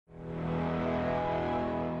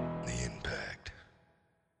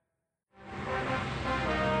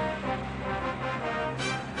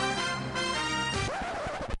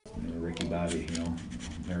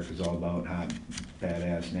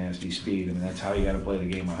nasty speed. I mean, that's how you got to play the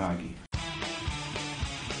game of hockey.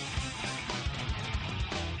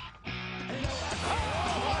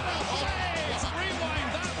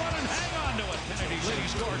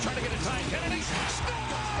 Trying to get it tied. Kennedy scores!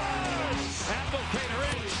 And Volkaner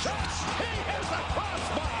in. Shoots! He hits the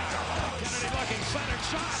crossbar! Kennedy looking center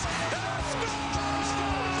shot. And a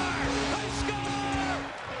score! They score!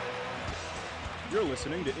 You're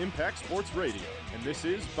listening to Impact Sports Radio, and this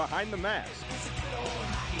is Behind the Mask.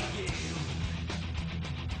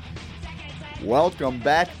 Welcome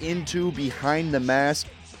back into Behind the Mask.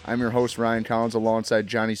 I'm your host, Ryan Collins, alongside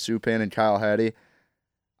Johnny Supan and Kyle Hattie.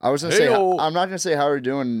 I was going to say, I'm not going to say how we're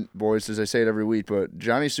doing, boys, as I say it every week, but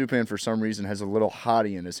Johnny Supan, for some reason, has a little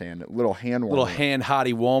hottie in his hand, a little hand warmer. Little hand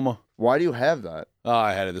hottie warmer. Why do you have that?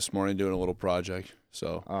 I had it this morning doing a little project.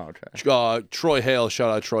 So, okay. Troy Hale, shout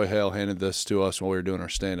out Troy Hale, handed this to us while we were doing our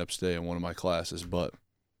stand-ups day in one of my classes. But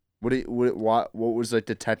what was like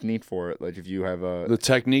the technique for it? Like if you have the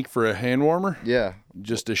technique for a hand warmer? Yeah,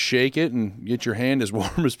 just to shake it and get your hand as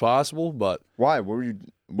warm as possible. But why? What were you?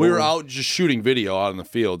 We were out just shooting video out in the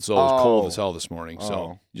field, so it was cold as hell this morning.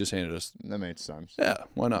 So you just handed us. That makes sense. Yeah,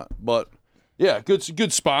 why not? But yeah,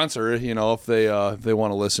 good sponsor. You know, if they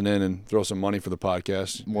want to listen in and throw some money for the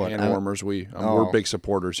podcast, hand warmers. We're big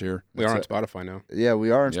supporters here. We are on Spotify now. Yeah,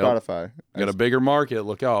 we are on Spotify. Got a bigger market.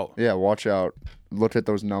 Look out. Yeah, watch out. Look at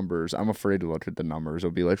those numbers. I'm afraid to look at the numbers.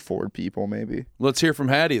 It'll be like 4 people maybe. Let's hear from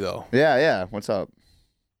Hattie though. Yeah. What's up?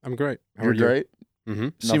 I'm great. You're great. Mm-hmm.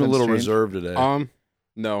 Seem a little reserved today.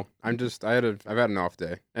 No, I've had an off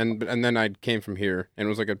day, and then I came from here, and it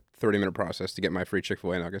was like a 30-minute process to get my free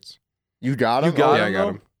Chick-fil-A nuggets. You got them? Yeah, I got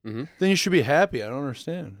them. Mm-hmm. Then you should be happy. I don't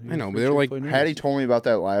understand. I know, but they were like, Hattie told me about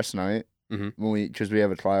that last night when because we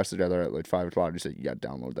have a class together at like 5 o'clock. He said you got to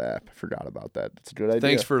download the app. I forgot about that. It's a good idea.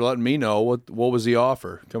 Thanks for letting me know. What was the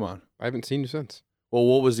offer? Come on. I haven't seen you since. Well,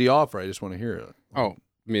 what was the offer? I just want to hear it. Oh,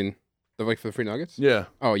 I mean, for the free nuggets? Yeah.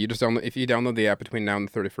 Oh, you just if you download the app between now and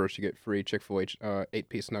the 31st, you get free Chick-fil-A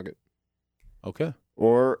 8-piece nugget. Okay.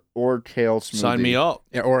 Or kale smoothie. Sign me up.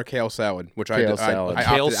 Yeah, or a kale salad, which kale salad. I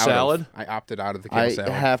kale opted salad? I opted out of the kale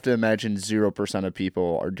salad. I have to imagine 0% of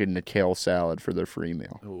people are getting a kale salad for their free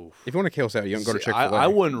meal. Oof. If you want a kale salad, you don't go to Chick-fil-A. I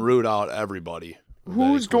wouldn't root out everybody.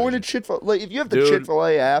 Who's going to Chick-fil-A? Like, if you have the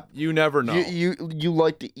Chick-fil-A app, you never know. You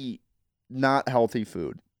like to eat not healthy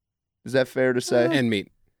food. Is that fair to say? And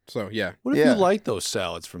meat. So, yeah. What if you like those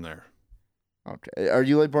salads from there? Okay. Are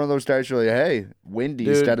you like one of those guys who are like, hey,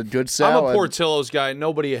 Wendy's got a good salad? I'm a Portillo's guy.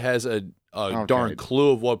 Nobody has a darn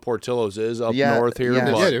clue of what Portillo's is up north here. Yeah,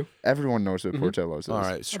 but I do. Everyone knows what Portillo's is. All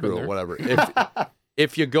right, screw it, whatever.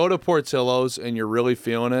 If you go to Portillo's and you're really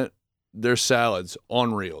feeling it, their salads,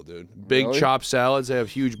 unreal, dude. Big chopped salads. They have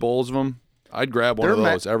huge bowls of them. I'd grab one of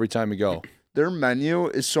those every time you go. Their menu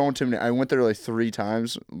is so intimidating. I went there like 3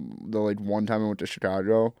 times. One time I went to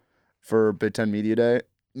Chicago for Big Ten Media Day.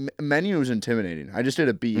 Menu is intimidating. I just did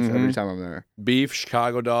a beef every time I'm there. Beef,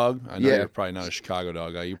 Chicago dog. I know you're probably not a Chicago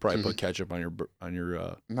dog guy. You probably put ketchup on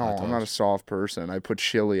your No, I'm not a soft person. I put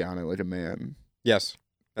chili on it like a man. Yes.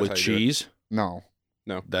 With cheese? No.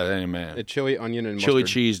 That ain't a man. It's chili, onion, and chili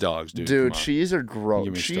mustard. Cheese dogs, dude. Dude, cheese are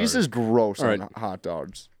gross. Cheese is gross on hot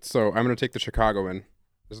dogs. So I'm going to take the Chicagoan.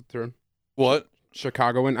 Is it the turn? What?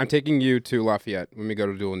 Chicagoan. I'm taking you to Lafayette when we go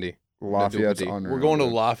to Doolin. Lafayette's unreal. We're going to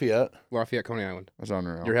Lafayette? Lafayette, Coney Island. That's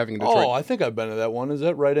unreal. You're having Detroit. Oh, I think I've been to that one. Is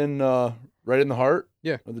that right in the heart?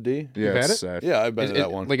 Yeah. Of the D? Yeah, You've had it? sick. Yeah, I've been to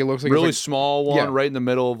that one. Like it looks like really it's small one right in the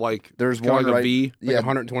middle of there's one one like right, a V. like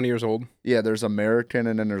 120 years old. Yeah, there's American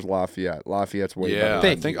and then there's Lafayette. Lafayette's way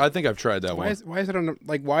better. I think I've tried that one. Why is it on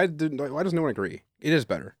why does no one agree? It is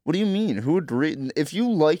better. What do you mean? Who would read? If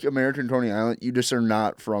you like American Coney Island, you just are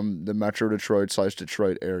not from the Metro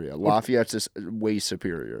Detroit/Detroit area. Lafayette's is way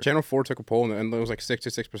superior. Channel 4 took a poll and it was like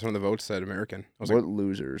 66% of the votes said American. I was what like,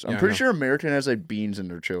 losers? I'm pretty sure American has like beans in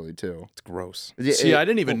their chili too. It's gross. See, I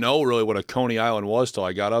didn't even know really what a Coney Island was till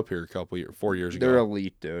I got up here 4 years ago. They're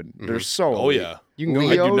elite, dude. They're so. Oh elite. yeah, you can go.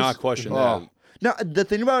 I do not question that. Now the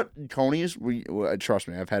thing about Coney's, trust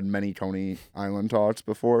me, I've had many Coney Island talks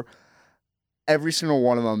before. Every single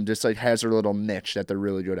one of them just like has their little niche that they're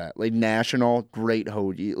really good at. Like National, great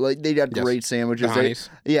hoagie. Like they got great sandwiches.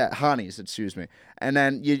 Honey's, excuse me. And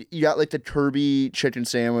then you got like the Kirby chicken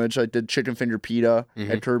sandwich, like the chicken finger pita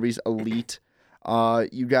at Kirby's, elite.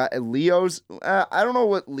 You got Leo's. I don't know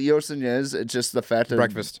what Leo's is. It's just the fact that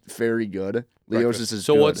breakfast very good. Leo's is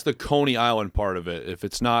so good. What's the Coney Island part of it? If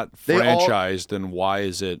it's not franchised, then why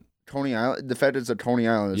is it? Coney Island. The fact it's a Coney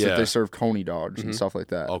Island is that they serve Coney dogs and stuff like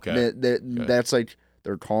that. Okay. That's like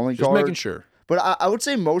their calling card. Just making sure. But I would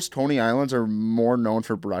say most Coney Islands are more known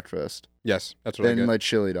for breakfast. Yes, that's what I get. Than like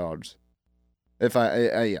chili dogs.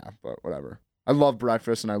 Yeah, but whatever. I love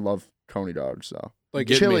breakfast and I love Coney dogs. So Like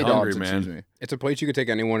Get chili me hungry, dogs, man. excuse me. it's a place you could take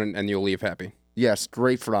anyone and you'll leave happy. Yes,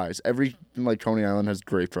 great fries. Every Coney Island has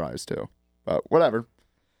great fries too. But whatever.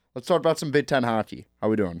 Let's talk about some Big Ten hockey. How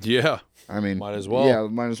we doing? Yeah. I mean, Might as well. Yeah,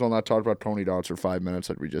 might as well not talk about Coney dogs for 5 minutes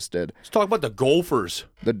like we just did. Let's talk about the Gophers.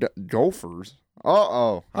 The Gophers.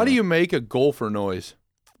 Uh-oh. How do you make a gopher noise?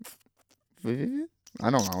 I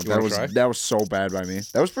don't know. wanna try? That was so bad by me.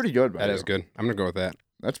 That was pretty good. By That you. is good. I'm gonna go with that.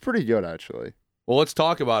 That's pretty good actually. Well, let's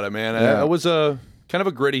talk about it, man. Yeah. It was a kind of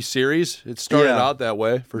a gritty series. It started Yeah. out that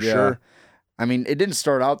way for Yeah. sure. I mean, it didn't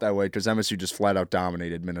start out that way because MSU just flat out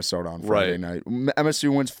dominated Minnesota on Friday night.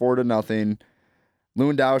 MSU wins 4-0.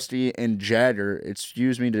 Lewandowski and Jagger,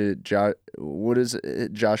 excuse me to what is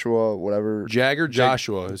it? Joshua, whatever. Jagger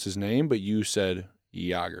Joshua is his name, but you said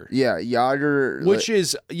Yager. Yeah, Jagger. Which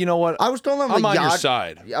is, you know what? I was telling them I'm like on your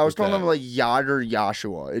side. I was with telling that. them like Jagger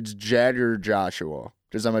Joshua. It's Jagger Joshua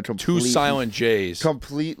because I'm a Two complete silent J's.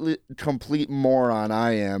 complete moron.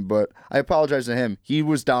 I am, but I apologize to him. He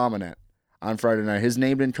was dominant on Friday night. His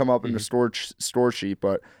name didn't come up in the store sheet,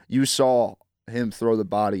 but you saw him throw the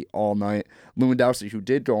body all night. Lewandowski, who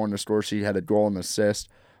did go on the score sheet, had a goal and assist,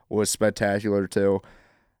 was spectacular too.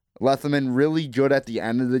 Letherman really good at the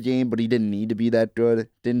end of the game, but he didn't need to be that good.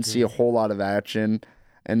 Didn't see a whole lot of action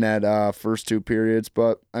in that first two periods.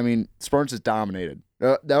 But, I mean, Spartans dominated.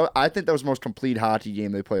 I think that was the most complete hockey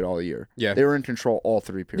game they played all year. Yeah. They were in control all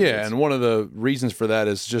three periods. Yeah, and one of the reasons for that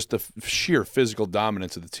is just the sheer physical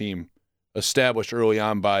dominance of the team established early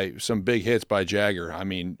on by some big hits by Jagger. I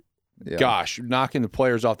mean, Yeah. gosh, knocking the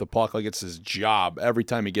players off the puck like it's his job every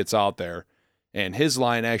time he gets out there. And his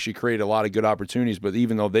line actually created a lot of good opportunities, but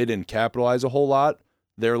even though they didn't capitalize a whole lot,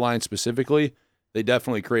 their line specifically, they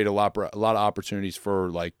definitely created a lot of opportunities for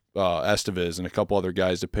like Estevez and a couple other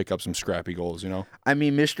guys to pick up some scrappy goals, you know? I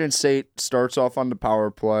mean, Michigan State starts off on the power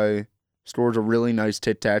play, scores a really nice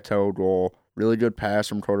tit-tat-toe goal, really good pass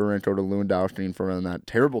from Todorenko to Lewandowski in front of that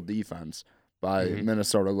terrible defense by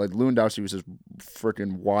Minnesota. Like, Lewandowski was just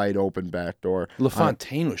freaking wide open back door.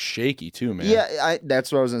 LaFontaine was shaky too, man. Yeah,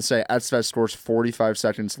 that's what I was going to say. Estevez scores 45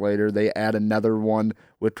 seconds later. They add another one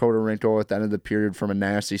with Todorenko at the end of the period from a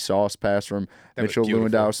nasty sauce pass from That was Mitchell beautiful.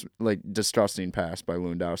 Lewandowski. Like, disgusting pass by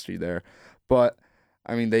Lewandowski there. But,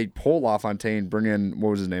 I mean, they pull LaFontaine, bring in,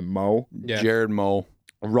 what was his name, Mo? Yeah. Jared Moe.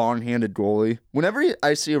 A wrong-handed goalie. Whenever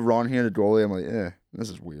I see a wrong-handed goalie, I'm like,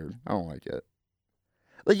 this is weird. I don't like it.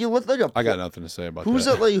 Like, you look like a... I got nothing to say about Who's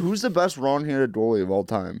that. who's the best wrong-handed goalie of all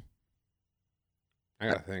time? I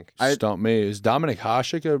gotta think. Stump me. Is Dominic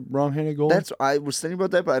Hasek a wrong-handed goalie? I was thinking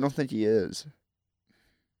about that, but I don't think he is.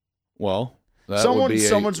 Well, that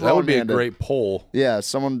Someone's would be a wrong-handed. great poll. Yeah,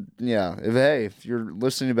 if you're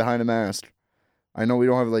listening behind a mask, I know we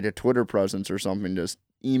don't have like a Twitter presence or something, just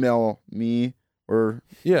email me or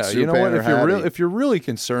Yeah, you know what? Supan or If you're really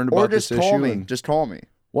concerned or about this just call issue, me. and- Just call me.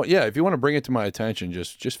 well, yeah, if you want to bring it to my attention,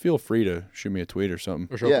 just feel free to shoot me a tweet or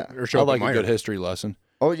something. Or show, Yeah. or show I up at like a Meyer. good history lesson.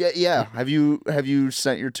 Oh yeah. Have you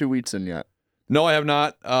sent your 2 weeks in yet? No, I have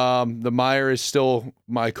not. The Meyer is still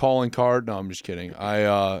my calling card. No, I'm just kidding.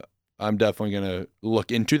 I'm definitely gonna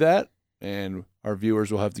look into that, and our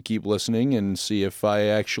viewers will have to keep listening and see if I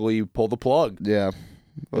actually pull the plug, Yeah.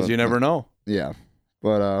 because you never know. Yeah.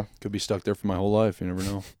 But Could be stuck there for my whole life. You never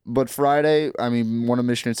know. But Friday, I mean, one of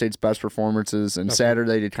Michigan State's best performances, and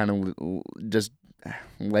Saturday to kind of just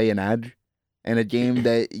lay an edge, and a game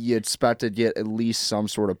that you expect to get at least some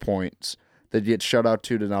sort of points. That get shut out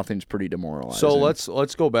 2-0 is pretty demoralizing. So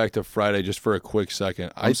let's go back to Friday just for a quick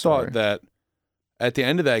second. I sorry. thought that at the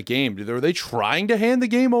end of that game, were they trying to hand the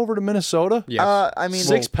game over to Minnesota? Yes. I mean,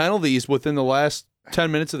 Six penalties within the last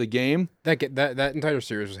 10 minutes of the game. that entire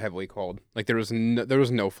series was heavily called. Like there was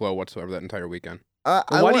no flow whatsoever that entire weekend.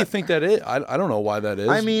 Why do you think that is? I don't know why that is.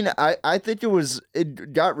 I mean, I think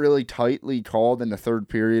it got really tightly called in the third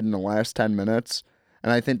period in the last 10 minutes.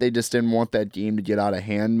 And I think they just didn't want that game to get out of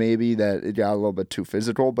hand, maybe, that it got a little bit too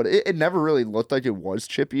physical. But it never really looked like it was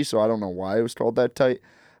chippy, so I don't know why it was called that tight.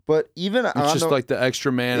 But even it's just like the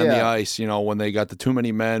extra man on the Yeah. ice, when they got the too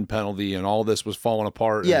many men penalty and all this was falling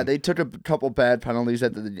apart. yeah, and they took a couple bad penalties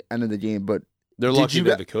at the end of the game. But they're did lucky you they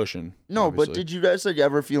gu- had the cushion. no, obviously. but did you guys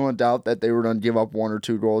ever feel in doubt that they were going to give up 1 or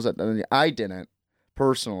 2 goals at the end of the game? I didn't,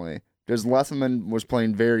 personally, because Letherman was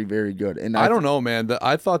playing very, very good. And I don't know, man.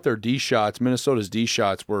 I thought their D shots, Minnesota's D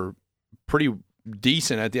shots, were pretty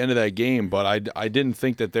decent at the end of that game, but I didn't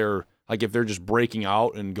think that they're like, if they're just breaking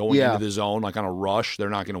out and going Yeah. into the zone like on a rush, they're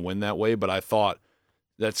not going to win that way. But I thought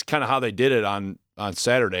that's kind of how they did it on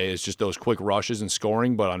Saturday, is just those quick rushes and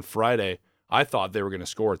scoring. But on Friday, I thought they were going to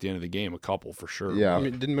score at the end of the game, a couple for sure. Yeah. I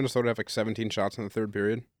mean, didn't Minnesota have like 17 shots in the third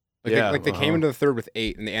period? They came into the third with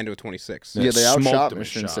 8 and they ended with 26. Yeah, they smoked outshot them in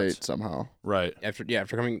Michigan shots. State somehow. Right. After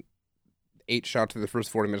coming 8 shots through the first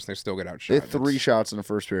 40 minutes, they still get outshot. They had 3 shots in the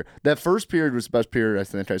first period. That first period was the best period I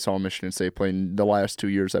think I saw Michigan State play in the last 2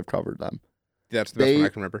 years I've covered them. That's the best one I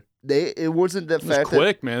can remember. It wasn't the It was fact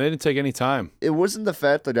quick, man. They didn't take any time. It wasn't the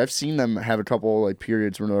fact that I've seen them have a couple like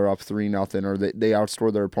periods when they're up 3-0 or they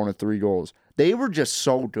outscored their opponent 3 goals. They were just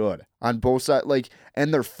so good on both sides,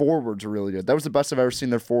 and their forwards were really good. That was the best I've ever seen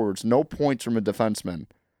their forwards. No points from a defenseman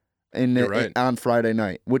on Friday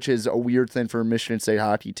night, which is a weird thing for a Michigan State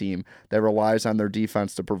hockey team that relies on their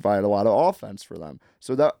defense to provide a lot of offense for them.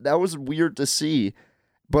 So that was weird to see.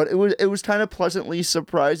 But it was kind of pleasantly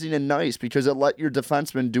surprising and nice because it let your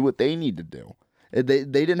defensemen do what they need to do. They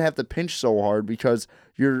didn't have to pinch so hard because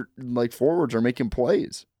your forwards are making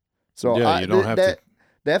plays. So yeah, you don't have to.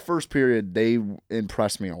 That first period, they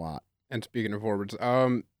impressed me a lot. And speaking of forwards,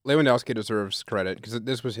 Lewandowski deserves credit because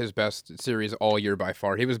this was his best series all year by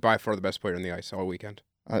far. He was by far the best player on the ice all weekend.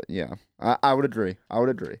 Yeah, I would agree.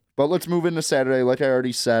 But let's move into Saturday. Like I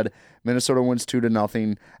already said, Minnesota wins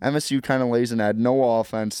 2-0. MSU kind of lays an egg. No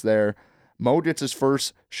offense there. Mo gets his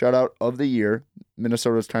first shutout of the year.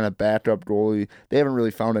 Minnesota's kind of backed up goalie. They haven't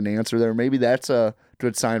really found an answer there. Maybe that's a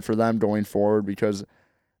good sign for them going forward because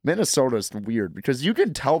Minnesota's weird because you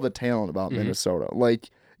can tell the talent about Minnesota. Like,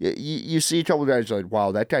 you see a couple of guys, you're like,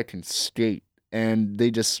 wow, that guy can skate. And they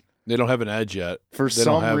don't have an edge yet. For they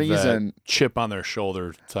some don't have reason, that chip on their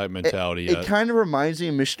shoulder type mentality yet. It kind of reminds me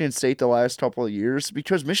of Michigan State the last couple of years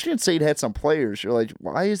because Michigan State had some players. You're like,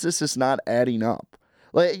 why is this just not adding up?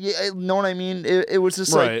 Like, you know what I mean? It was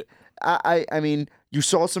just right. I mean, you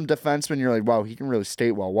saw some defensemen. You're like, wow, he can really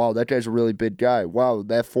skate well. Wow, that guy's a really big guy. Wow,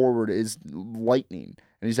 that forward is lightning,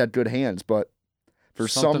 and he's got good hands. But for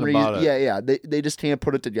some reason, they just can't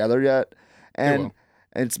put it together yet. And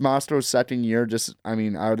it's Mastro's second year.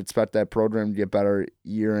 I would expect that program to get better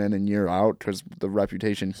year in and year out because the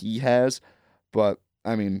reputation he has. But,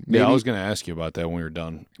 maybe I was going to ask you about that when we were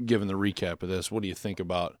done. Given the recap of this, what do you think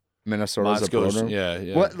about Minnesota as a program?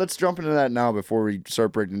 Yeah. Let's jump into that now before we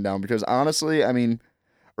start breaking it down because, honestly,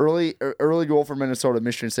 early goal for Minnesota,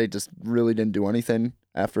 Michigan State just really didn't do anything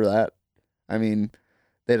after that.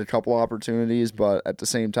 They had a couple opportunities, but at the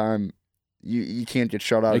same time, you can't get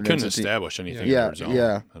shut out. They couldn't establish anything in their zone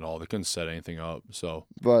at all. They couldn't set anything up. So,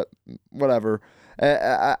 but whatever.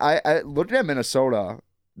 I looking at Minnesota.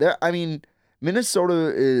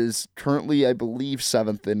 Minnesota is currently, I believe,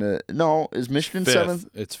 7th in it. No, is Michigan 7th?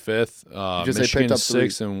 It's 5th. Michigan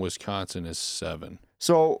 6th, and Wisconsin is 7.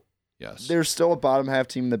 So, yes, there's still a bottom half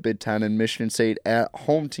team in the Big Ten, and Michigan State at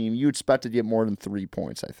home team. You expect to get more than 3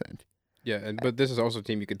 points, I think. Yeah, but this is also a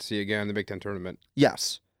team you could see again in the Big Ten tournament.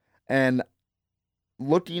 Yes. And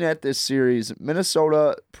looking at this series,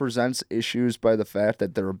 Minnesota presents issues by the fact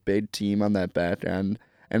that they're a big team on that back end,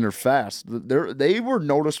 and they're fast. They were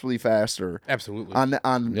noticeably faster. Absolutely. On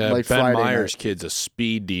Ben Friday Myers' night. Kid's a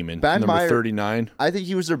speed demon. Ben number Myers, 39. I think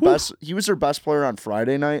he was their best. He was their best player on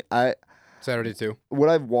Friday night. Saturday too. What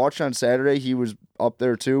I've watched on Saturday, he was up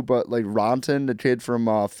there too. But Rantanen, the kid from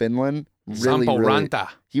Finland, Sampo Ranta.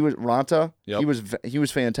 He was Ranta. Yep. He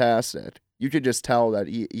was fantastic. You could just tell that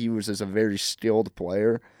he was just a very skilled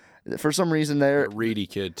player. For some reason, there Reedy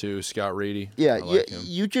kid too, Scott Reedy. Yeah, like him.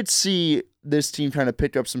 You could see this team trying to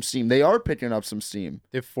pick up some steam. They are picking up some steam.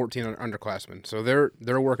 They have 14 underclassmen, so they're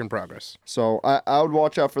a work in progress. So I would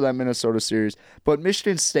watch out for that Minnesota series. But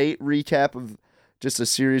Michigan State recap of just a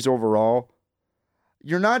series overall.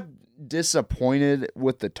 You're not disappointed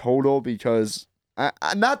with the total because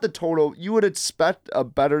not the total. You would expect a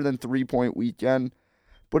better than 3-point weekend,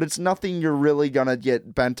 but it's nothing you're really gonna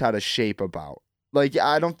get bent out of shape about.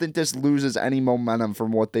 I don't think this loses any momentum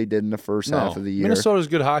from what they did in the first half of the year. Minnesota's a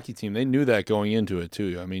good hockey team. They knew that going into it,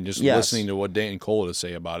 too. Listening to what Dayton Cole had to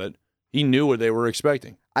say about it, he knew what they were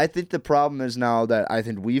expecting. I think the problem is now that I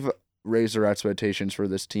think we've raised our expectations for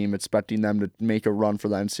this team, expecting them to make a run for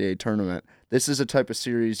the NCAA tournament. This is a type of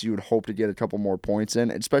series you would hope to get a couple more points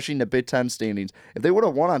in, especially in the Big Ten standings. If they would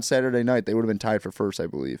have won on Saturday night, they would have been tied for first, I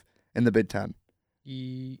believe, in the Big Ten.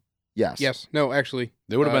 Yes. Yes. No, actually,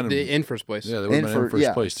 they would have been in first place. Yeah, they would have been in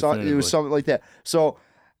first place. So it was something like that. So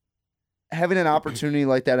having an opportunity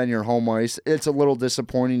like that on your home ice, it's a little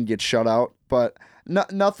disappointing to get shut out, but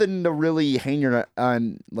nothing to really hang your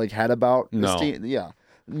head about. No. Yeah.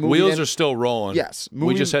 Wheels are still rolling. Yes.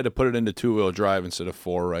 We just had to put it into 2-wheel drive instead of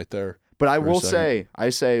 4 right there. But I will say,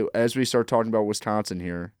 as we start talking about Wisconsin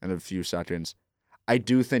here in a few seconds, I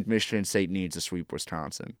do think Michigan State needs to sweep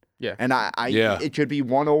Wisconsin. Yeah. And it could be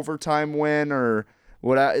one overtime win or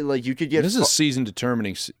You could get. This is a season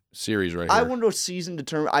determining series right here. I want to season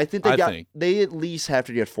determine. I think they at least have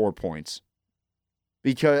to get 4 points.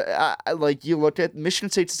 Because, you looked at Michigan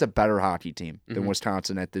State's is a better hockey team than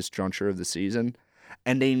Wisconsin at this juncture of the season,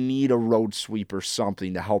 and they need a road sweep or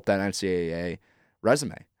something to help that NCAA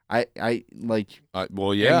resume. That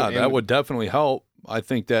would definitely help. I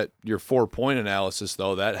think that your 4-point analysis,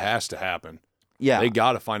 though, that has to happen. Yeah, they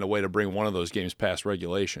got to find a way to bring one of those games past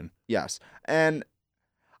regulation. Yes, and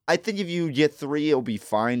I think if you get 3, it'll be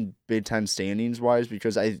fine Big Ten standings wise.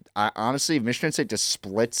 Because I honestly, if Michigan State just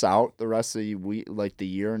splits out the rest of the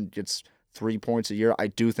year and gets 3 points a year, I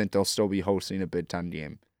do think they'll still be hosting a Big Ten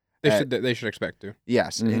game. They should expect to.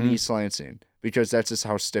 Yes, in East Lansing, because that's just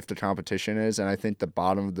how stiff the competition is, and I think the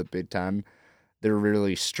bottom of the Big Ten, they're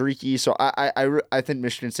really streaky. So I think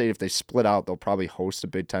Michigan State, if they split out, they'll probably host a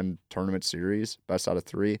Big Ten tournament series, best out of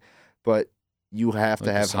 3. But you have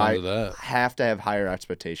to have higher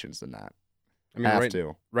expectations than that. I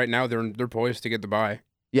mean, right now they're poised to get the bye.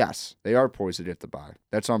 Yes, they are poised to get the bye.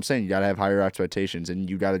 That's what I'm saying. You got to have higher expectations, and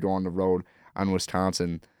you got to go on the road on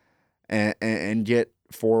Wisconsin and get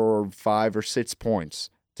 4 or 5 or 6 points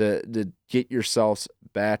to get yourselves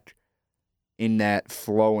back in that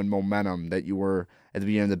flow and momentum that you were at the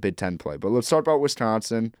beginning of the Big Ten play. But let's talk about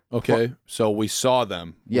Wisconsin. Okay, so we saw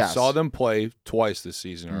them. Yes. We saw them play twice this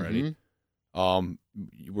season already.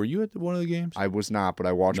 Were you at one of the games? I was not, but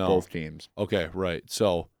I watched both games. Okay, right.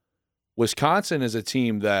 So Wisconsin is a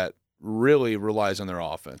team that really relies on their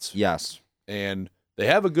offense. Yes. And they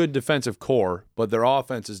have a good defensive core, but their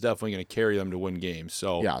offense is definitely going to carry them to win games.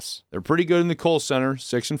 So yes, they're pretty good in the Kohl Center,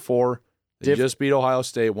 6-4. They just beat Ohio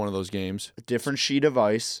State one of those games. A different sheet of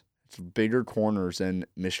ice. It's bigger corners than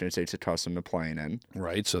Michigan State's accustomed to playing in.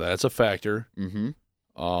 Right, so that's a factor. Mm-hmm.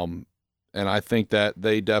 And I think that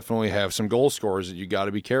they definitely have some goal scorers that you got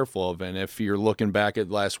to be careful of. And if you're looking back at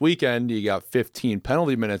last weekend, you got 15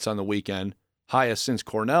 penalty minutes on the weekend, highest since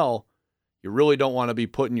Cornell. You really don't want to be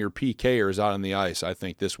putting your PKers out on the ice, I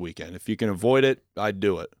think, this weekend. If you can avoid it, I'd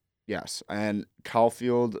do it. Yes, and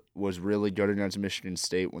Caulfield was really good against Michigan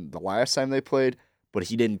State when the last time they played, but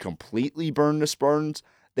he didn't completely burn the Spartans.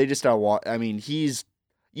 They just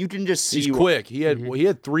you can just see he's quick. He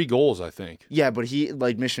had 3 goals, I think. Yeah, but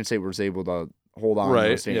Michigan State was able to hold on.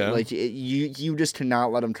 Right. Yeah. You just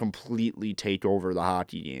cannot let him completely take over the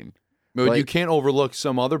hockey game. But you can't overlook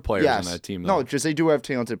some other players on that team, though. No, because they do have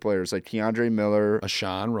talented players like Keandre Miller.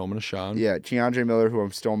 Roman Ashan. Yeah, Keandre Miller, who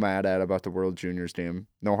I'm still mad at about the World Juniors game.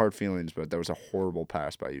 No hard feelings, but that was a horrible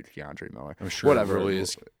pass by you, Keandre Miller. I'm sure Whatever. It really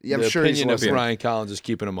is. Yeah, I'm the sure opinion of Ryan Collins is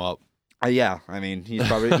keeping him up. Yeah, I mean, he's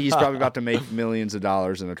probably about to make millions of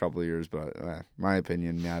dollars in a couple of years, but my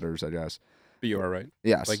opinion matters, I guess. But you are right.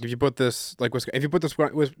 Yes. If you put this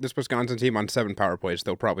Wisconsin team on 7 power plays,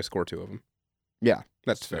 they'll probably score 2 of them. Yeah,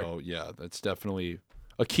 that's fair. So yeah, that's definitely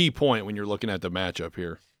a key point when you're looking at the matchup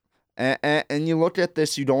here. And you look at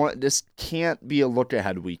this, this can't be a look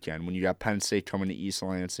ahead weekend when you got Penn State coming to East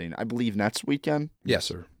Lansing. I believe next weekend. Yes,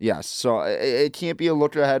 sir. Yes, so it can't be a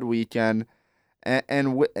look ahead weekend.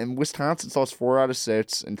 And Wisconsin's lost 4 out of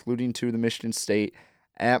 6, including 2 to Michigan State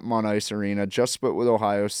at Mount Ice Arena, just split with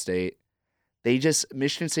Ohio State.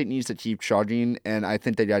 Michigan State needs to keep chugging, and I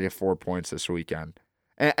think they got to get 4 points this weekend.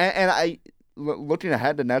 And looking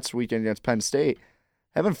ahead to next weekend against Penn State,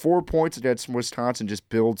 having 4 points against Wisconsin just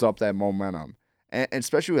builds up that momentum. And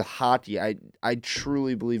especially with hockey, I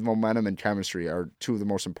truly believe momentum and chemistry are 2 of the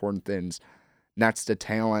most important things next to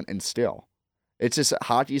talent and skill. It's just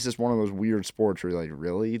hockey is just one of those weird sports where you're like,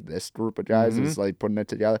 really? This group of guys is putting it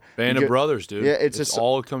together? Band of brothers, dude. Yeah, it's just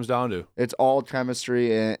all it comes down to. It's all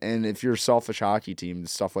chemistry, and if you're a selfish hockey team,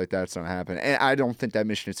 stuff like that's going to happen. And I don't think that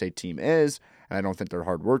Michigan State team is, and I don't think they're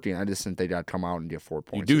hardworking. I just think they got to come out and get 4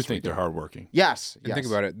 points. You do think they're hardworking? Yes. And think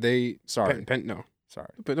about it. Sorry. No. Sorry.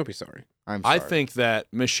 But don't be sorry. I'm sorry. I think that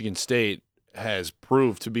Michigan State has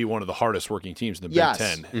proved to be one of the hardest working teams in the Big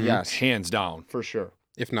Ten. Yes. Hands down. For sure.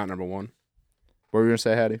 If not number 1. What were you going to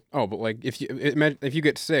say, Hattie? Oh, but if you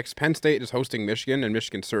get 6, Penn State is hosting Michigan, and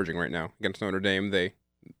Michigan's surging right now against Notre Dame.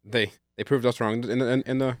 They proved us wrong in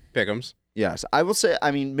the pick'ems. Yes, I will say.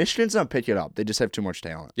 I mean, Michigan's not picking it up. They just have too much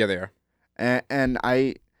talent. Yeah, they are. And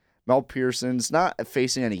Mel Pearson's not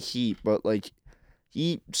facing any heat, but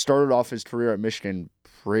he started off his career at Michigan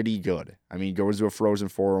pretty good. I mean, goes to a Frozen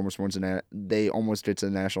Four, almost wins they almost get to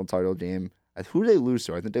the national title game. Who did they lose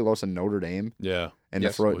to? I think they lost to Notre Dame. Yeah. And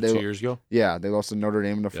 2 years ago? Yeah, they lost to Notre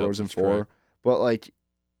Dame in the Frozen Four. Correct. But,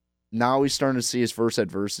 now he's starting to see his first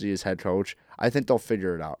adversity as head coach. I think they'll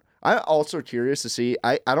figure it out. I'm also curious to see.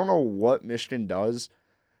 I don't know what Michigan does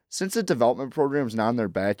since the development program is not in their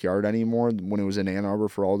backyard anymore when it was in Ann Arbor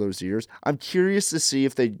for all those years, I'm curious to see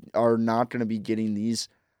if they are not going to be getting these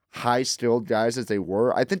high-skilled guys as they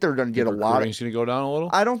were. I think they're going to get a lot of... Recruiting's going to go down a little?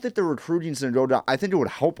 I don't think the recruiting's going to go down. I think it would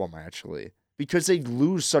help them, actually, because they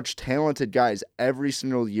lose such talented guys every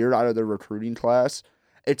single year out of their recruiting class.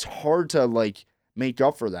 It's hard to, like, make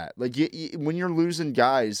up for that. Like, when you're losing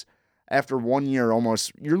guys after 1 year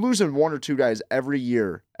almost, you're losing one or two guys every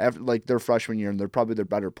year after, like, their freshman year, and they're probably their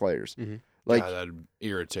better players. Mm-hmm. Like, God, that'd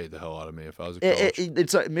irritate the hell out of me if I was a coach.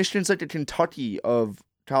 It's like, Michigan's like a Kentucky of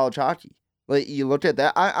college hockey. Like, you look at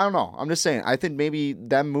that, I don't know. I'm just saying, I think maybe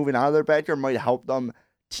them moving out of their backyard might help them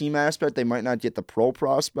team aspect. They might not get the pro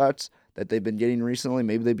prospects that they've been getting recently.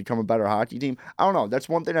 Maybe they become a better hockey team. I don't know. That's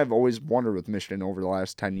one thing I've always wondered with Michigan over the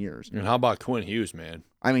last 10 years. And how about Quinn Hughes, man?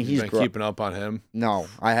 I mean, You've been keeping up on him? No,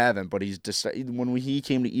 I haven't, but he's just when he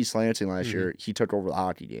came to East Lansing last year, he took over the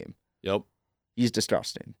hockey game. Yep. He's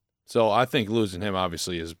disgusting. So I think losing him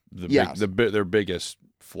obviously is their biggest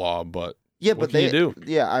flaw, but yeah, what but can you do?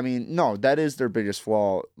 Yeah, I mean, no, that is their biggest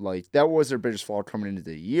flaw. Like, that was their biggest flaw coming into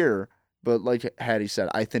the year. But like Hattie said,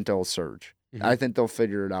 I think they'll surge. Mm-hmm. I think they'll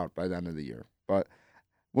figure it out by the end of the year. But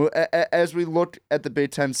as we look at the Big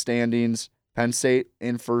Ten standings, Penn State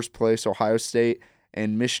in first place, Ohio State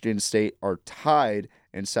and Michigan State are tied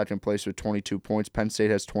in second place with 22 points. Penn State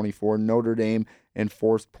has 24. Notre Dame in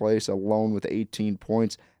fourth place alone with 18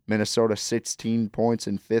 points. Minnesota 16 points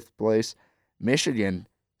in fifth place. Michigan,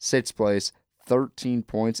 sixth place, 13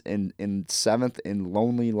 points in seventh in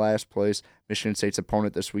lonely last place. Michigan State's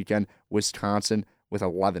opponent this weekend, Wisconsin, with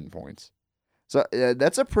 11 points. So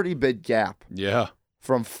that's a pretty big gap. Yeah.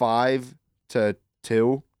 From 5 to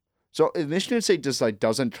 2. So if Michigan State just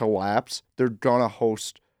doesn't collapse, they're gonna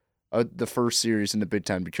host the first series in the Big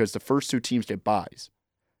Ten because the first two teams get buys.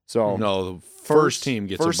 So no, the first team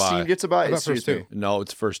gets a bye. First team gets a bye. First two. No,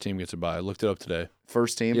 it's first team gets a bye. I looked it up today.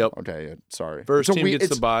 First team. Yep. Okay. Sorry. First team gets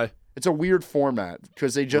the bye. It's a weird format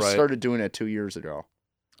because they just started doing it 2 years ago.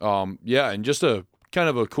 Yeah, and just a kind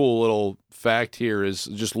of a cool little fact here is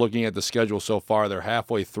just looking at the schedule so far. They're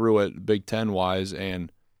halfway through it, Big Ten wise,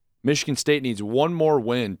 and Michigan State needs one more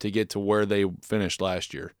win to get to where they finished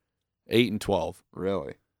last year, 8-12.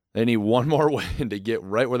 Really? They need one more win to get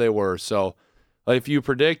right where they were. So, if you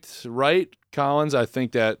predict right, Collins, I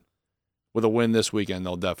think that with a win this weekend,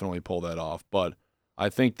 they'll definitely pull that off. But I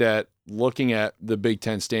think that looking at the Big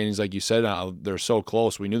Ten standings, like you said, they're so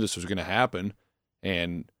close. We knew this was going to happen,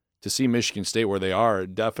 and to see Michigan State where they are,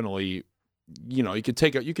 definitely, you could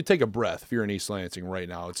take a breath if you're in East Lansing right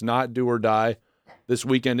now. It's not do or die. This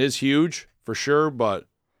weekend is huge for sure, but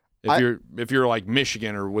if you're like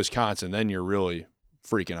Michigan or Wisconsin, then you're really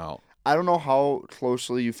freaking out. I don't know how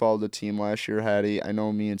closely you followed the team last year, Hattie. I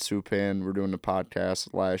know me and Supan were doing the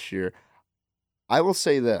podcast last year. I will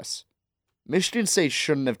say this. Michigan State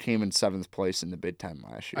shouldn't have came in 7th place in the Big Ten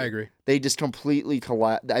last year. I agree. They just completely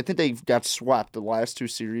collapsed. I think they got swept the last two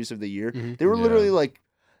series of the year. Mm-hmm. They were literally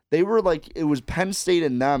it was Penn State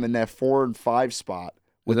and them in that 4 and 5 spot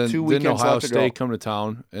with then, 2 weekends left to go. Ohio left State come to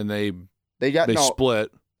town and they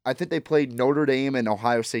split. I think they played Notre Dame and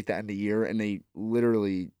Ohio State the end of the year, and they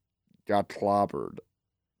literally got clobbered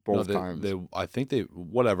both times. I think they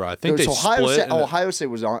split. Ohio State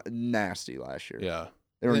was nasty last year. Yeah,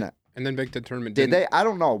 they were and then Big Ten tournament. Did they? I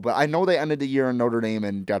don't know, but I know they ended the year in Notre Dame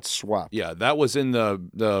and got swept. Yeah, that was in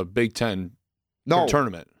the Big Ten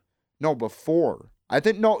tournament. No, before. I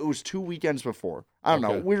think it was 2 weekends before. I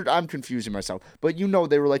don't know. I'm confusing myself. But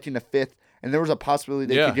they were like in the 5th, and there was a possibility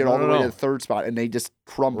they could get all the way to the 3rd spot, and they just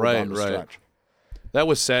crumbled on the stretch. That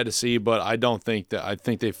was sad to see, but I don't think that. I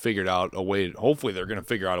think they figured out a way. Hopefully, they're going to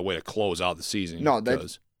figure out a way to close out the season. No,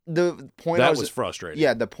 the point was frustrating.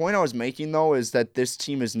 Yeah, the point I was making though is that this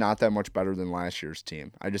team is not that much better than last year's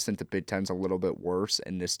team. I just think the Big Ten's a little bit worse,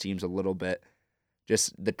 and this team's a little bit.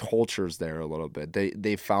 Just the culture's there a little bit.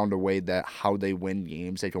 They found a way that how they win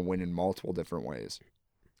games, they can win in multiple different ways.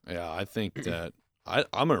 Yeah, I think that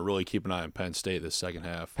I'm going to really keep an eye on Penn State this second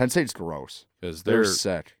half. Penn State's gross because they're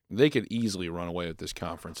sick. They could easily run away with this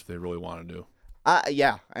conference if they really want to do.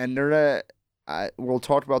 Yeah, and we'll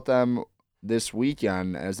talk about them this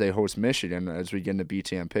weekend as they host Michigan as we get into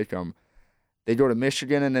BTN Pick'em. They go to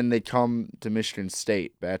Michigan and then they come to Michigan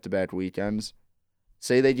State back-to-back weekends.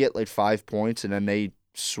 Say they get 5 points and then they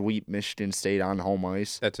sweep Michigan State on home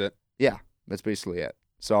ice. That's it. Yeah, that's basically it.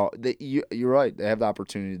 So you're right. They have the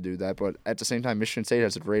opportunity to do that. But at the same time, Michigan State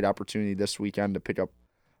has a great opportunity this weekend to pick up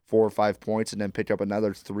 4 or 5 points and then pick up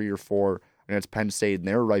another 3 or 4 against Penn State. And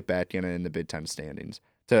they're right back in the Big Ten standings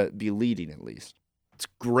to be leading at least. It's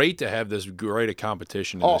great to have this great a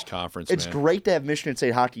competition in this conference, It's great to have Michigan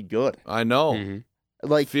State hockey good. I know. Mm-hmm.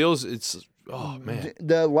 Like It's oh man,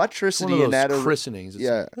 the one electricity of in that those christenings. It's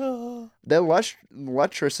yeah, like, the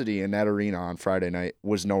electricity in that arena on Friday night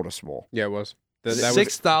was noticeable. Yeah, it was. That was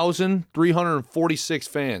 6,346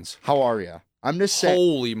 fans. How are you? I'm just saying.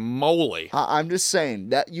 Holy moly! I'm just saying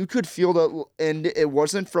that you could feel the, and it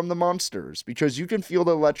wasn't from the Munsters, because you can feel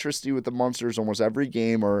the electricity with the Munsters almost every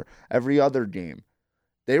game or every other game.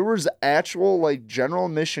 There was actual like general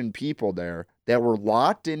admission people there that were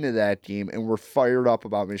locked into that game and were fired up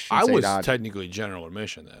about Michigan I State. was technically general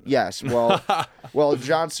admission then. Yes, well,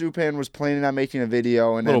 John Supan was planning on making a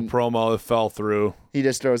video, and Little then promo that fell through. he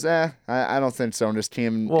just goes, I don't think so, and just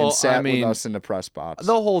came and sat with us in the press box.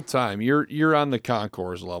 The whole time you're on the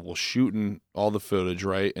concourse level shooting all the footage,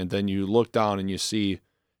 right? And then you look down and you see,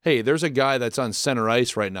 hey, there's a guy that's on center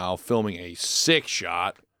ice right now filming a sick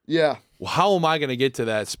shot. Yeah. Well, how am I going to get to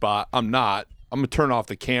that spot? I'm not. I'm going to turn off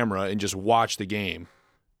the camera and just watch the game.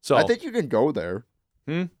 So I think you can go there.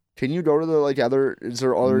 Hmm? Can you go to the is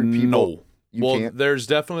there other people? No. You well, can't? there's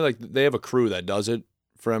definitely like they have a crew that does it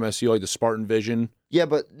for MSU, like the Spartan Vision. Yeah,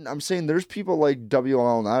 but I'm saying there's people like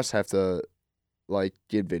WLNS have to like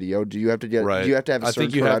get video. Do you have to get? Right. Do you have to have a I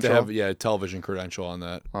certain think you have to credential? have a television credential on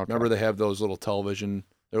that. Okay. Remember they have those little television.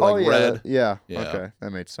 They're Oh like yeah, red. yeah. Yeah. Okay,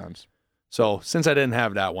 that makes sense. So since I didn't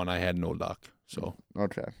have that one, I had no luck. So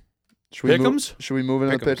Okay. Should we Pick'ems? Should we move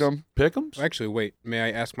into Pick'ems. Pick'em? Pick'ems? Actually, wait. May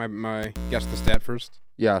I ask my guess the stat first?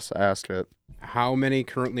 Yes, I asked it. How many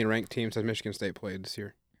currently ranked teams has Michigan State played this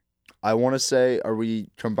year? I want to say, are we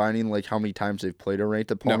combining like how many times they've played a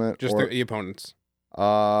ranked opponent? No, just or, the opponents.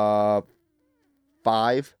 5.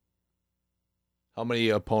 How many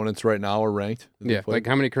opponents right now are ranked? that they Yeah, played? like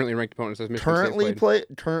how many currently ranked opponents has Michigan Currently State played?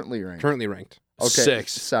 currently ranked. Currently ranked. Okay,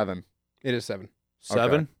 6. 7. It is 7.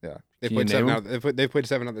 7. Okay, yeah. They Can played you name 7 out. They've played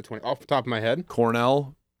 7 out of the 20. Off the top of my head,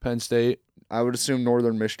 Cornell, Penn State, I would assume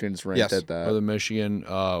Northern Michigan's ranked Yes. at that. Northern Michigan,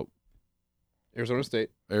 Arizona State.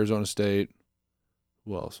 Arizona State.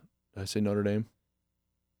 Who else? Did I say Notre Dame?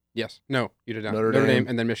 Yes. No, you did not. Notre Notre Dame. Dame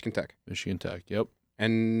and then Michigan Tech Michigan Tech. Yep.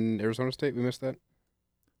 and Arizona State. We missed that.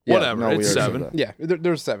 Yeah, Whatever. we It's already 7. said that. Yeah,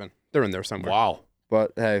 there's 7. They're in there somewhere. Wow.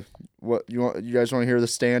 But hey, what you guys want to hear the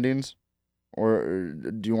standings, or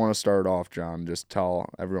do you want to start off, John? Just tell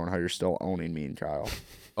everyone how you're still owning me and Kyle.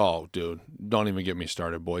 Oh, dude. Don't even get me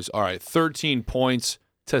started, boys. All right. 13 points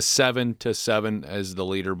to 7 as the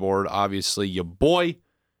leaderboard. Obviously, your boy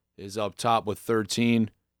is up top with 13,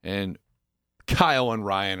 and Kyle and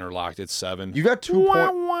Ryan are locked at 7. You got 2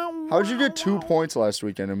 points. How'd you get 2 points last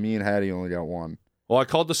weekend, and me and Hattie only got 1? Well, I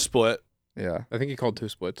called the split. Yeah. I think he called 2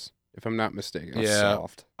 splits, if I'm not mistaken. Yeah.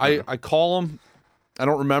 Soft. I call them. I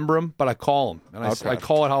don't remember them, but I call them. And Okay. I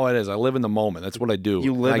call it how it is. I live in the moment. That's what I do.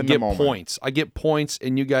 You live and in I the get moment. points. I get points,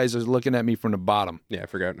 and you guys are looking at me from the bottom. Yeah, I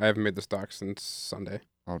forgot. I haven't made the stock since Sunday.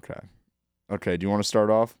 Okay. Okay. Do you want to start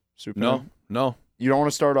off, Superman? No. You don't want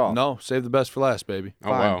to start off? No. Save the best for last, baby. Oh,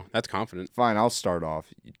 Fine. wow. That's confident. Fine, I'll start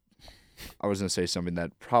off. I was going to say something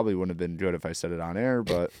that probably wouldn't have been good if I said it on air,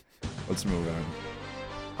 but let's move on.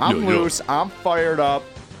 I'm Yo. loose. I'm fired up.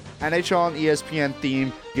 NHL and ESPN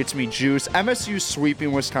theme gets me juice. MSU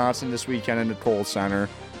sweeping Wisconsin this weekend in the Kohl Center.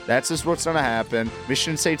 That's just what's going to happen.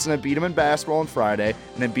 Michigan State's going to beat them in basketball on Friday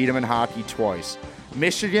and then beat them in hockey twice.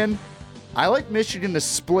 Michigan, I like Michigan to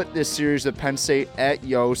split this series with Penn State at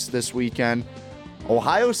Yost this weekend.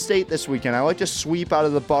 Ohio State this weekend. I like to sweep out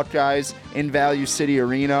of the Buckeyes in Value City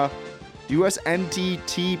Arena.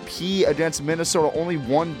 USNTTP against Minnesota, only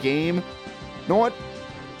 1 game. You know what?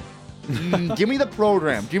 Give me the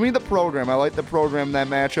program. Give me the program. I like the program in that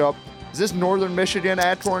matchup. Is this Northern Michigan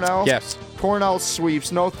at Cornell? Yes. Cornell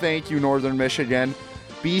sweeps. No thank you, Northern Michigan.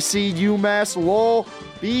 BC, UMass, Lowell.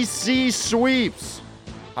 BC sweeps.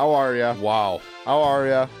 How are ya? Wow. How are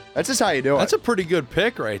ya? That's just how you do it. That's a pretty good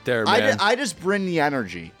pick right there, man. I just bring the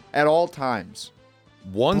energy at all times.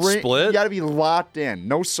 One You split. got to be locked in.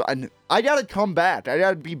 No, I got to come back. I got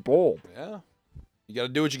to be bold. Yeah. You got to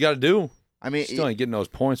do what you got to do. I mean, Still ain't getting those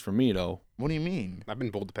points from me, though. what do you mean? I've been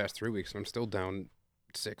bold the past 3 weeks, and I'm still down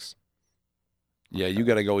 6. Yeah, you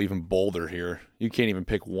got to go even bolder here. You can't even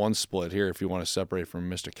pick one split here if you want to separate from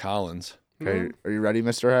Mr. Collins. Okay, are you ready,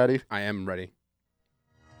 Mr. Hattie? I am ready.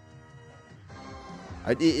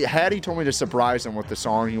 Hattie told me to surprise him with the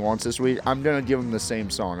song he wants this week. I'm going to give him the same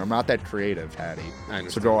song. I'm not that creative, Hattie. I So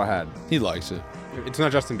understand. go ahead. He likes it. It's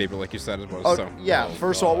not Justin Bieber, like you said, as well. Oh, So yeah. Oh,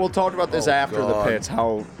 First of all, God. we'll talk about this Oh, after God. the pits,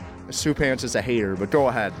 how Supants is a hater, but go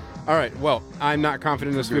ahead. All right. Well, I'm not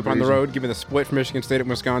confident in the sweep on the reason. road. Give me the split for Michigan State and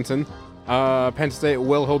Wisconsin. Penn State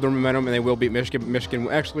will hold their momentum, and they will beat Michigan. Michigan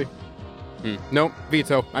actually. Nope.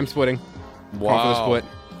 Veto. I'm splitting. Call for the Wow. split.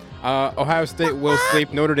 Ohio State will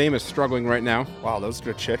sleep. Notre Dame is struggling right now. Wow, that was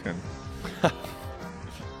good chicken.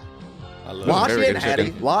 I love Lock Very in, good Hattie.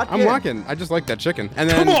 chicken. Lock I'm in. locking. I just like that chicken. And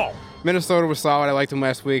then Come on. Minnesota was solid. I liked them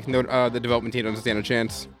last week. No, the development team doesn't stand a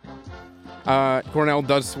chance. Cornell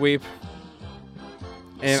does sweep.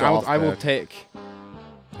 And Soft I will pick. take.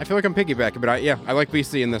 I feel like I'm piggybacking, but I like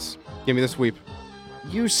BC in this. Give me the sweep.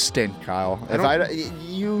 You stink, Kyle. don't-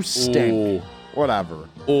 You stink. Whatever.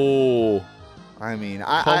 Oh, I mean,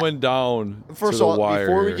 coming down first to of the all, wire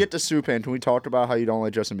before we here. get to Soupan, can we talk about how you don't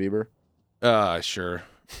like Justin Bieber? Sure.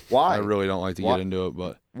 Why? I really don't like to Why? get into it,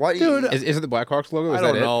 but Why, Dude, Is it the Blackhawks logo? Is I that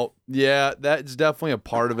don't it? know. Yeah, that's definitely a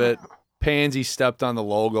part of it. Pansy stepped on the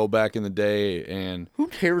logo back in the day, and who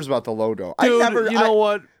cares about the logo? dude, you know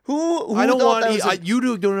what? Who I don't thought that want was a-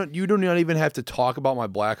 you do not even have to talk about my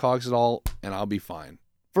Blackhawks at all, and I'll be fine.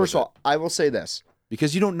 First of all, I will say this.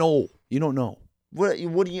 Because you don't know. You don't know. What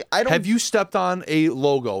do you? I don't. Have you stepped on a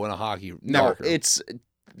logo in a hockey? No, marker? it's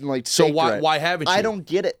like So sacred. why haven't you? I don't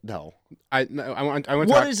get it though. I went.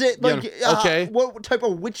 What is it like? okay. What type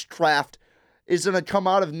of witchcraft is gonna come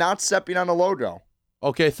out of not stepping on a logo?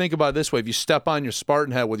 Okay, think about it this way: if you step on your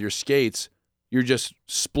Spartan head with your skates, you're just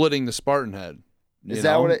splitting the Spartan head. Is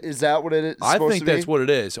that what it is? I supposed think to be? that's what it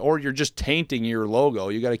is. Or you're just tainting your logo.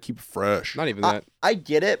 You got to keep it fresh. Not even that. I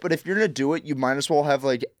get it, but if you're gonna do it, you might as well have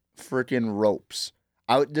like freaking ropes.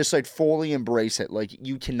 I would just like fully embrace it. Like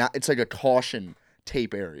you cannot. It's like a caution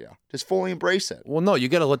tape area. Just fully embrace it. Well, no, you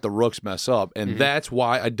got to let the rooks mess up, and Mm-hmm. that's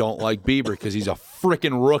why I don't like Bieber because he's a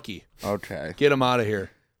freaking rookie. Okay. Get him out of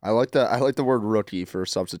here. I like the word rookie for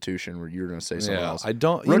substitution. Where you're gonna say something else. I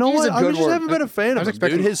don't. You know Rookie's what? a I good just word. haven't been a fan I of was him, dude.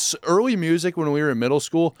 expecting- His early music when we were in middle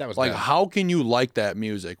school, That was like, bad. how can you like that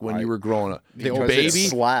music when you were growing up? The old Because it Baby?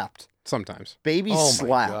 slapped. Sometimes. Baby Oh my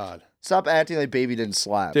slapped. God. Stop acting like Baby didn't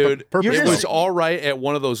slap, Dude, You're it just- was all right at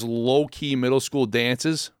one of those low-key middle school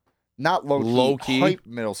dances. Not low key. hype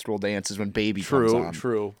middle school dances when Baby comes on.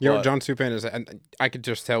 True. You know but- what John Supan is, and I could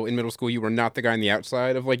just tell in middle school you were not the guy on the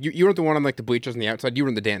outside of like you weren't the one on like the bleachers on the outside. You were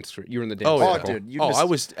in the dance. You were in the dance. Oh, yeah. circle. dude, you Oh, missed- I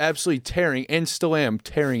was absolutely tearing, and still am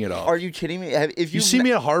tearing it up. Are you kidding me? If you see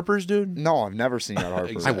me at Harper's, dude? No, I've never seen you at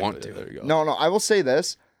Harper's. Exactly. I want to. There you go. No, I will say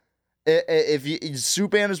this. If you,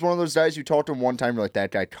 Supan is one of those guys you talk to him one time, you're like, that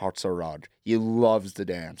guy cuts a rod. He loves to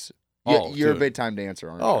dance. Oh, You're a dude. big time dancer,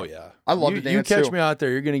 aren't you? Oh yeah, I love you, to You dance, catch too. me out there,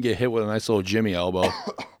 you're gonna get hit with a nice little Jimmy elbow,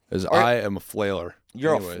 as Are- I am a flailer.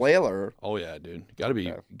 You're Anyways. a flailer. Oh yeah, dude. Gotta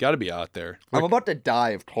be out there. I'm about to die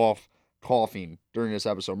of coughing during this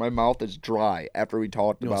episode. My mouth is dry after we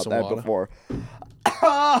talked You want about some that water? before.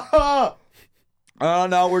 Oh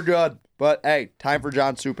no, we're good. But hey, time for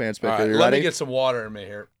John Supan's pick. All Are right, you let ready? me get some water in me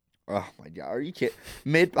here. Oh my god, are you kidding?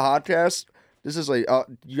 Mid podcast, this is like,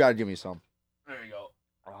 you gotta give me some. There you go.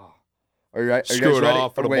 Oh. Are you right? Are you Screw guys it ready?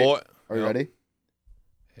 off for Oh, the wait. boy. Are you Yep. ready?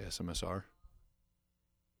 ASMSR.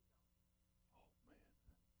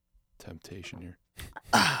 Temptation here.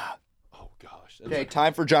 Oh gosh. That's, Okay,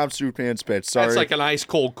 time for John Supan's pitch. Sorry. that's like an ice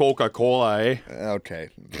cold Coca-Cola, eh? Okay,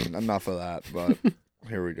 enough of that. But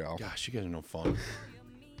here we go. Gosh, you guys are no fun.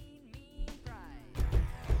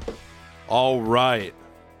 All right.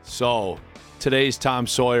 So today's Tom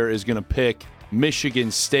Sawyer is going to pick Michigan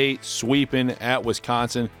State sweeping at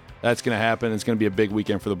Wisconsin. That's going to happen. It's going to be a big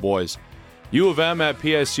weekend for the boys. U of M at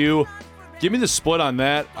PSU. Give me the split on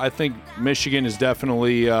that. I think Michigan has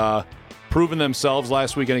definitely proven themselves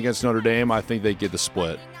last weekend against Notre Dame. I think they get the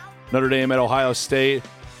split. Notre Dame at Ohio State.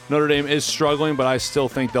 Notre Dame is struggling, but I still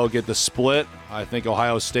think they'll get the split. I think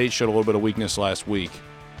Ohio State showed a little bit of weakness last week.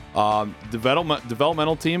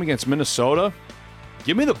 Developmental team against Minnesota.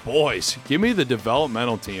 Give me the boys. Give me the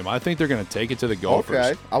developmental team. I think they're going to take it to the Gophers.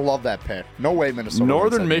 Okay, I love that pick. No way Minnesota. wins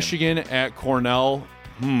Northern that game. Michigan at Cornell.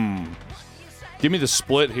 Give me the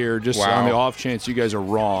split here, just Wow. on the off chance you guys are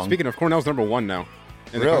wrong. Speaking of, Cornell's number 1 now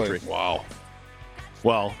in the Really? country. Wow.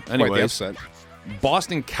 Well, Quite the anyways, upset.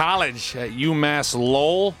 Boston College at UMass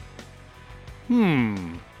Lowell.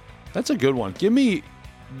 That's a good one. Give me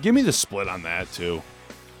the split on that too.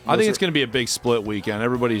 I think it's going to be a big split weekend.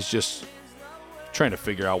 Everybody's just trying to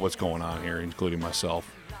figure out what's going on here, including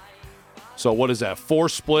myself. So what is that? 4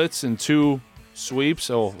 splits and 2 sweeps.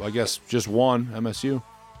 Oh, I guess just 1 MSU.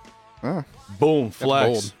 Huh. Boom, flex.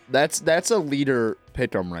 bold. That's a leader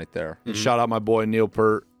pick'em right there. And shout out my boy Neil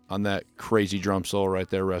Peart on that crazy drum solo right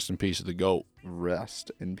there. Rest in peace to the GOAT.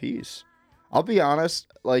 Rest in peace. I'll be honest,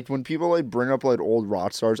 like when people like bring up like old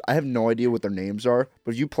rock stars, I have no idea what their names are.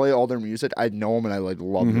 But if you play all their music, I know them and I like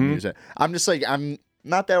love the music. I'm just like I'm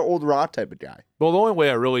not that old rock type of guy. Well, the only way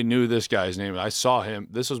I really knew this guy's name, I saw him.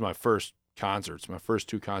 This was my first concerts. My first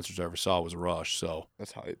 2 concerts I ever saw was Rush. So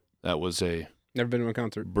That's hype. that was a Never been to a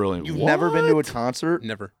concert. brilliant. You've never been to a What? concert?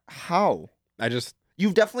 Never. How? I just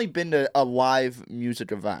You've definitely been to a live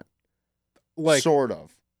music event. like Sort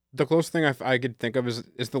of. The closest thing I could think of is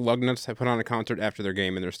the Lugnuts have put on a concert after their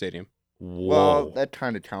game in their stadium. Whoa. Well, that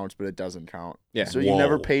kind of counts, but it doesn't count. Yeah. So you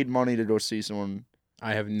never Whoa. paid money to go see someone.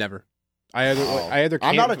 I have never. I either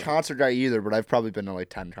I'm can't- not a concert guy either, but I've probably been to like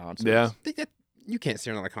 10 concerts. Yeah. You can't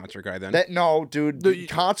say you're not a concert guy then. No, dude.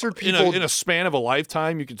 Concert In people. a span of a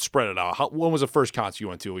lifetime, you could spread it out. When was the first concert you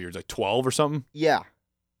went to? You were like 12 or something? Yeah.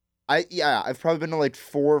 I've probably been to like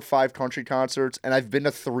 4 or 5 country concerts, and I've been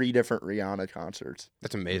to 3 different Rihanna concerts.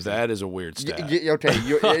 That's amazing. That is a weird stat. Okay, I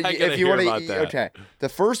gotta if you hear want about that. okay. The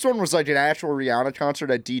first one was like an actual Rihanna concert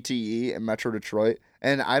at DTE in Metro Detroit,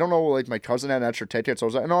 and I don't know, like my cousin had extra tickets, so I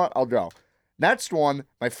was like, you know what, I'll go. Next one,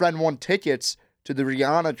 my friend won tickets to the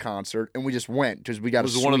Rihanna concert, and we just went because we got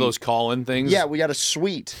Was a it one of suite. those call-in things? Yeah, we got a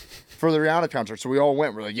suite for the Rihanna concert, so we all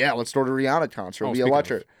went. We're like, yeah, let's go to the Rihanna concert. It'll be speaking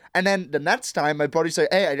electric. And then the next time, my buddy said,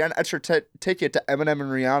 hey, I got an extra ticket to Eminem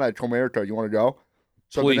and Rihanna at Comerica. You want to go?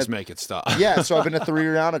 So I've been Please to- make it stop. Yeah, so I've been to 3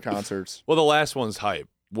 Rihanna concerts. Well, the last one's hype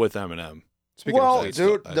with Eminem. Speaking Well, of that's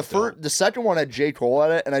dude, dope. the second one had J. Cole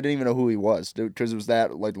at it, and I didn't even know who he was, dude, because it was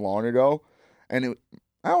that like long ago. And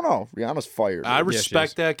I don't know, Rihanna's fired. I dude. she respect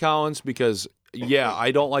is. that, Collins, because, yeah,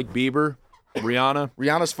 I don't like Bieber. Rihanna,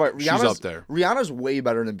 Rihanna's fired. she's up there. Rihanna's way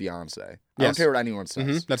better than Beyonce. I don't Yes. care what anyone says.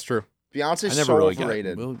 Mhm, that's true. Beyonce's I never so really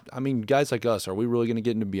overrated. got. Well, I mean, guys like us, are we really going to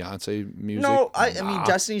get into Beyonce music? No, I mean Nah.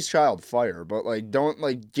 Destiny's Child, fire, but like, don't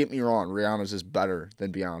like get me wrong. Rihanna's is better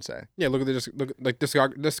than Beyonce. Yeah, look at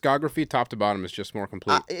discography, top to bottom is just more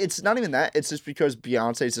complete. It's not even that. It's just because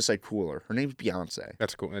Beyonce is just like cooler. Her name's Beyonce.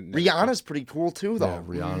 That's cool. Rihanna's pretty cool too, though. Yeah,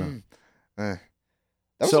 Rihanna. Mm.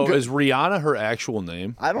 That was So a good- is Rihanna her actual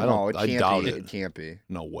name? I don't know. It I can't doubt be. it. It can't be.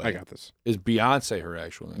 No way. I got this. Is Beyonce her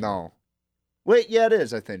actual name? No. Wait, yeah, it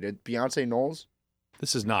is. I think Beyonce Knowles,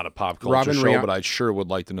 This is not a pop culture Robin show, Rihanna- but I sure would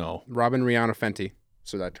like to know. Robin Rihanna Fenty.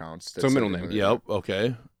 so that counts. So middle technically- name. Yep.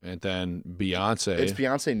 Okay. And then Beyonce. It's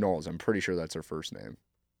Beyonce Knowles. I'm pretty sure that's her first name.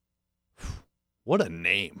 What a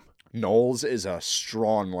name. Knowles is a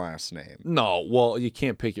strong last name. No, well, you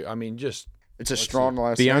can't pick your. I mean, just It's a Let's strong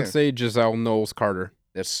last name. Beyonce Giselle Knowles Carter.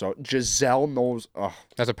 That's so Giselle Knowles. Oh,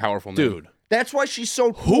 That's a powerful name. dude. that's why she's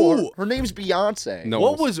so cool. Who? Her name's Beyonce. No.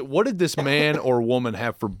 What did this man or woman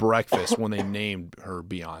have for breakfast when they named her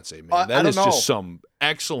Beyonce? Man, I that don't is know. just some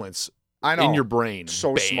excellence I know. in your brain.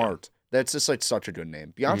 So Bam. smart. That's just like such a good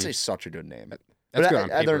name. Beyonce's such a good name. That's but good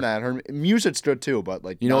on other paper. than that, her music's good too. But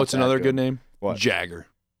like, You know not what's that another good name? What? Jagger.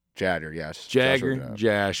 Jagger, yes. Jagger. Joshua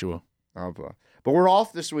Joshua. Oh, but we're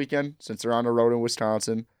off this weekend since they're on the road in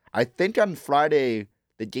Wisconsin. I think on Friday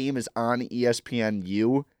the game is on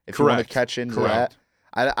ESPNU. If you want Correct. to catch into Correct.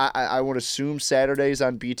 that, I would assume Saturdays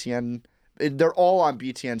on BTN. They're all on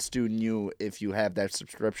BTN Student U if you have that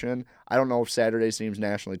subscription. I don't know if Saturday seems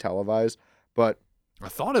nationally televised, but I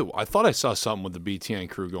thought I saw something with the BTN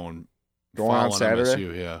crew going on following Saturday.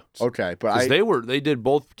 MSU, yeah. Okay, but 'Cause they did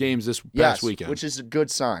both games this past yes, weekend. which is a good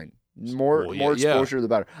sign. More Well, more yeah. exposure, the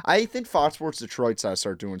better. I think Fox Sports Detroit's to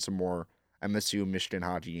start doing some more MSU Michigan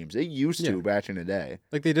hockey games. They used to Yeah. back in the day.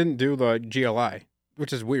 Like they didn't do the GLI,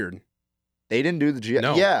 which is weird. They didn't do the G.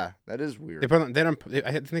 No. Yeah, that is weird.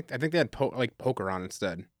 I think they had poker on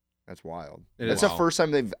instead. That's wild. It That's is. the first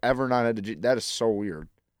time they've ever not had the G. That is so weird.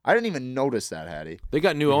 I didn't even notice that, Hattie. They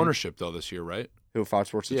got new Mhm. ownership though this year, right? Who Fox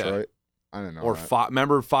Sports Yeah. Detroit? I don't know. Or that.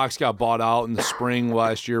 remember Fox got bought out in the spring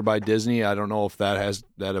last year by Disney. I don't know if that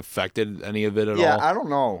affected any of it at Yeah, all. I don't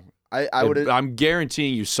know. I would. I'm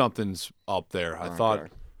guaranteeing you something's up there. I thought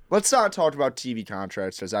Let's not talk about TV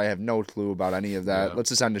contracts because I have no clue about any of that. Yeah. Let's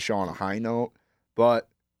just end the show on a high note. But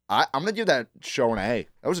I'm gonna give that show an A.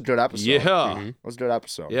 That was a good episode. yeah. Mhm. That was a good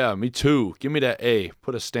episode. Yeah, me too. Give me that A.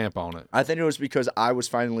 Put a stamp on it. I think it was because I was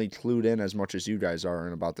finally clued in as much as you guys are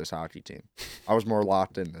in about this hockey team. I was more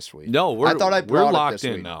locked in this week. No, I thought I we're brought it locked this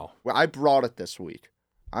in week. now. Well, I brought it this week.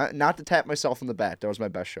 Not to tap myself in the back. That was my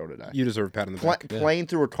best show today. You deserve a pat on the back. Playing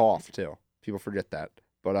through a cough too. People forget that.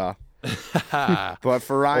 But Always but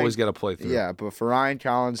for Ryan, got to play through. yeah. But for Ryan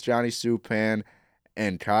Collins, Johnny Supan,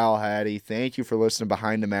 and Kyle Hattie, thank you for listening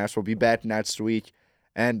Behind the Mask. We'll be back next week,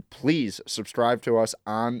 and please subscribe to us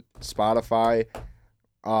on Spotify,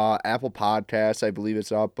 Apple Podcasts. I believe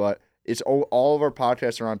it's up, but it's all of our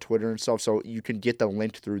podcasts are on Twitter and stuff, so you can get the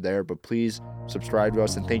link through there. But please subscribe to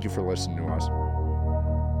us, and thank you for listening to us.